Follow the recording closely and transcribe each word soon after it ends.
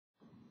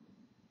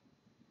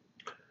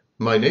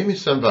My name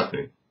is Sam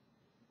Vaknin.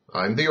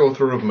 I'm the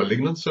author of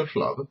Malignant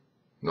Self-Love,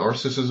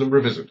 Narcissism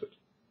Revisited.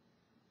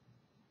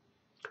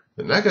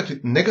 The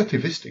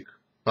negativistic,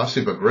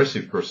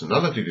 passive-aggressive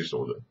personality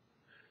disorder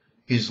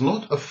is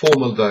not a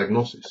formal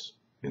diagnosis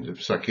in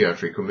the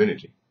psychiatric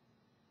community.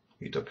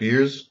 It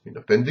appears in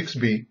Appendix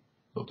B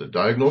of the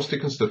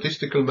Diagnostic and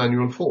Statistical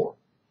Manual 4,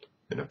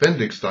 an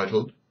appendix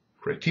titled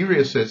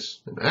Criteria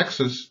Sets and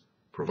Access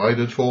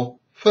Provided for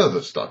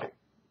Further Study.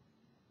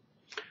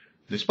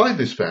 Despite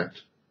this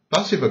fact,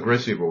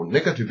 passive-aggressive or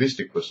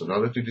negativistic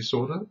personality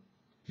disorder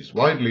is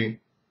widely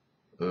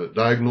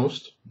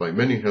diagnosed by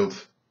many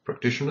health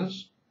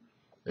practitioners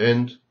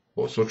and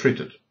also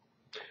treated.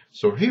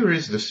 So here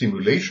is the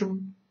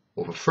simulation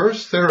of a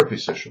first therapy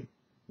session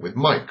with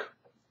Mike,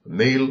 a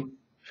male,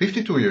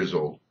 52 years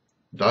old,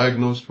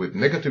 diagnosed with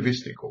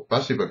negativistic or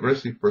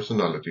passive-aggressive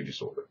personality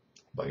disorder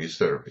by his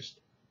therapist.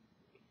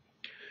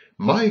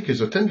 Mike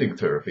is attending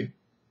therapy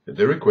at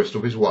the request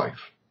of his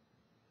wife.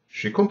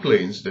 She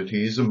complains that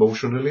he is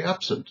emotionally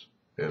absent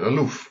and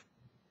aloof.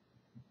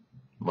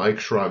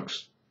 Mike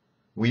shrugs.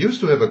 We used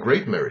to have a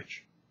great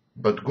marriage,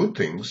 but good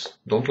things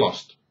don't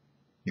last.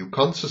 You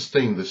can't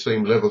sustain the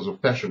same levels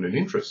of passion and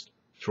interest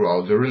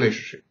throughout the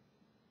relationship.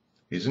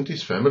 Isn't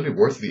his family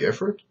worth the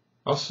effort?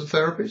 Asks the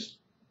therapist.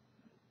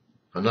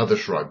 Another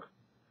shrug.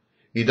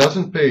 He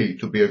doesn't pay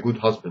to be a good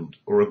husband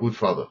or a good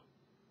father.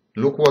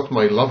 Look what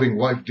my loving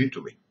wife did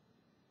to me.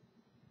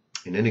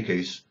 In any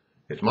case,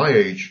 at my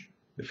age,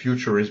 the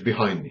future is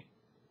behind me.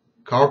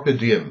 Carpe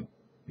diem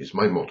is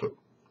my motto.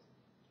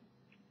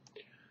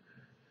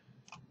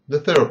 The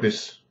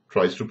therapist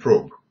tries to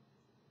probe.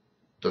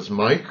 Does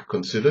Mike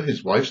consider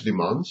his wife's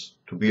demands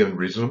to be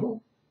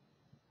unreasonable?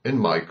 And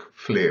Mike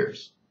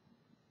flares.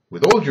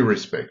 With all due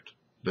respect,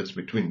 that's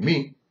between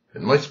me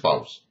and my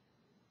spouse.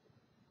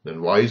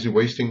 Then why is he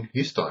wasting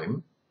his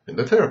time and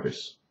the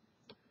therapist's?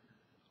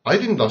 I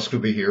didn't ask to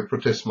be here,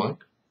 protests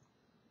Mike.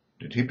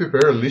 Did he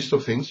prepare a list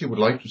of things he would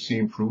like to see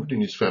improved in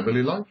his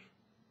family life?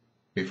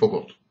 He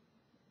forgot.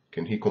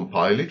 Can he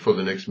compile it for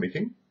the next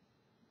meeting?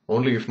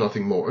 Only if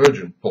nothing more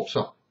urgent pops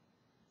up.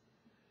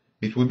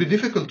 It would be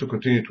difficult to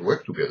continue to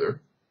work together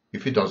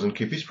if he doesn't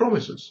keep his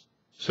promises,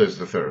 says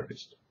the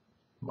therapist.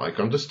 Mike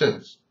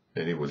understands,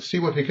 and he will see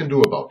what he can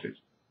do about it.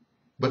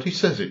 But he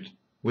says it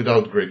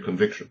without great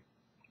conviction.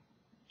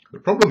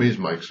 The problem is,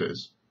 Mike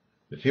says,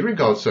 that he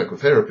regards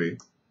psychotherapy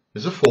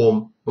as a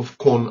form of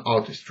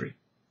con-artistry.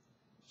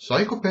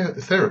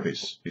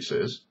 Psychotherapists, he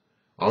says,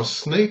 are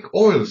snake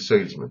oil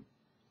salesmen,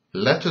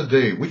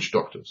 latter-day witch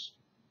doctors,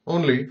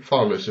 only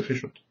far less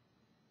efficient.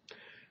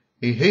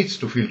 He hates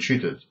to feel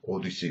cheated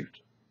or deceived.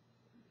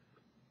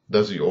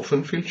 Does he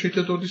often feel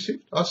cheated or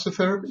deceived? Asks the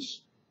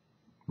therapist.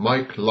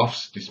 Mike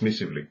laughs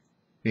dismissively.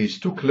 He is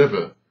too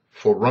clever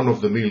for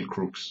run-of-the-mill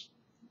crooks.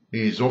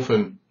 He is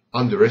often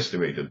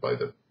underestimated by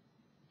them.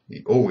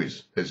 He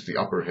always has the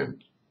upper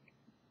hand.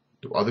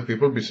 Do other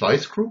people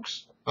besides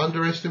crooks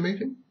underestimate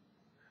him?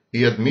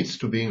 He admits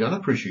to being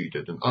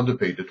unappreciated and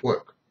underpaid at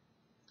work.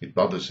 It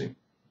bothers him.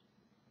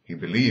 He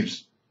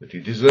believes that he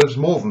deserves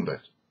more than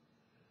that.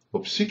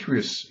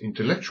 Obsequious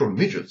intellectual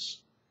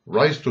midgets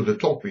rise to the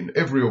top in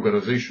every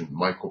organization,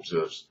 Mike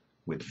observes,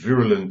 with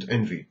virulent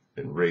envy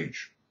and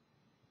rage.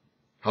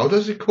 How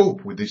does he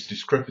cope with this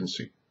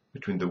discrepancy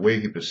between the way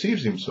he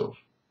perceives himself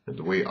and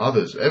the way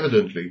others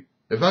evidently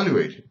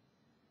evaluate him?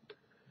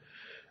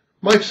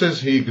 Mike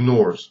says he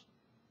ignores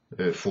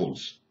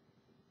fools.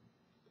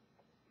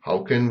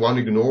 How can one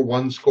ignore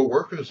one's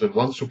co-workers and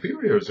one's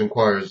superiors,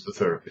 inquires the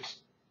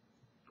therapist.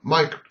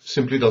 Mike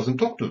simply doesn't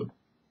talk to them,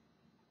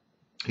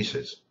 he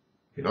says.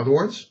 In other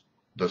words,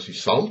 does he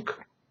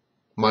sulk?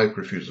 Mike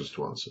refuses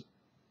to answer.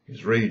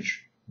 His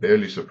rage,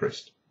 barely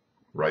suppressed,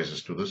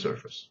 rises to the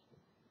surface.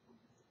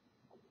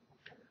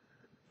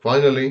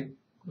 Finally,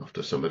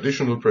 after some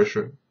additional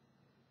pressure,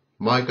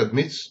 Mike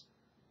admits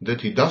that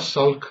he does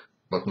sulk,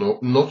 but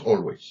not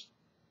always.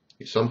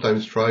 He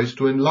sometimes tries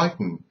to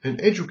enlighten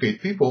and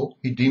educate people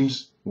he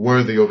deems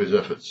worthy of his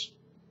efforts.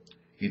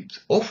 It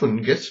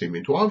often gets him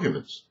into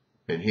arguments,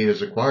 and he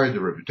has acquired a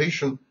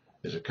reputation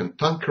as a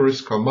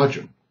cantankerous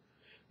curmudgeon,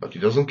 but he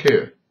doesn't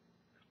care.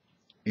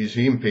 Is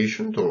he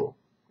impatient, or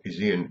is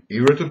he an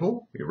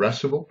irritable,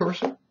 irascible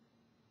person?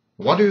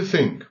 What do you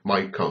think?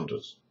 Mike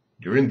counters.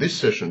 During this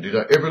session, did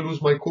I ever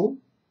lose my cool?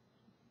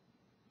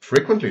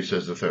 Frequently,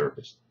 says the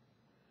therapist.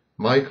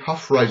 Mike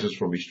half rises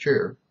from his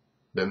chair,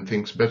 then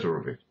thinks better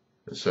of it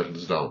and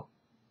settles down.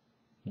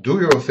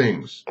 Do your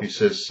things, he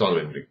says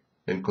sullenly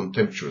and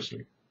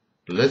contemptuously.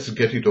 Let's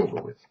get it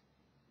over with.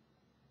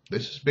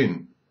 This has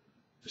been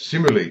a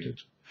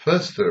simulated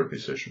first therapy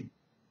session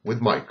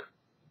with Mike,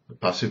 a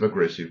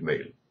passive-aggressive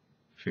male,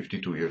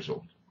 52 years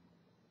old.